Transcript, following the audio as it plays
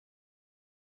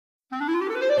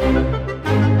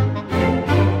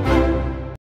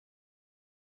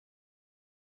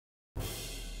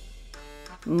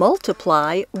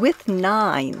Multiply with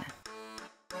 9.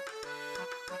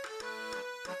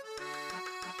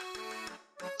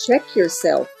 Check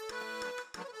yourself.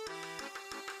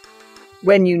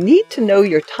 When you need to know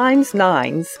your times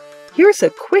nines, here's a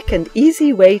quick and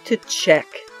easy way to check.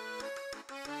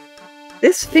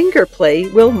 This finger play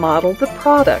will model the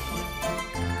product.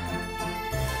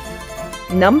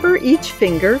 Number each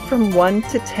finger from 1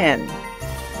 to 10.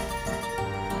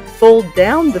 Fold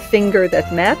down the finger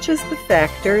that matches the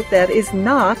factor that is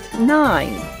not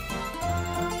 9.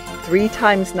 3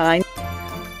 times 9,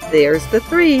 there's the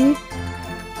 3.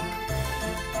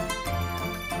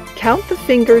 Count the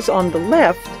fingers on the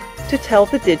left to tell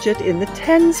the digit in the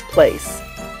tens place.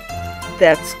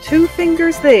 That's 2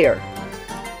 fingers there.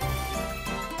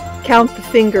 Count the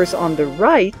fingers on the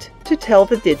right to tell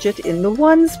the digit in the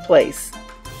ones place.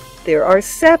 There are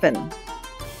 7.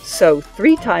 So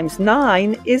 3 times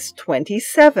 9 is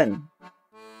 27.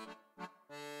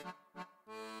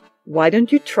 Why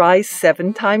don't you try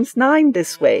 7 times 9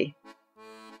 this way?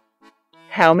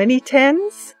 How many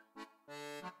tens?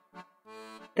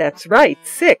 That's right,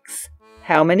 6.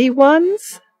 How many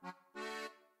ones?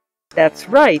 That's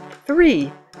right,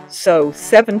 3. So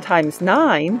 7 times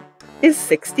 9 is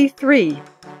 63.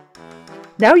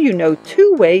 Now you know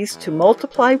 2 ways to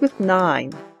multiply with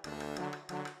 9.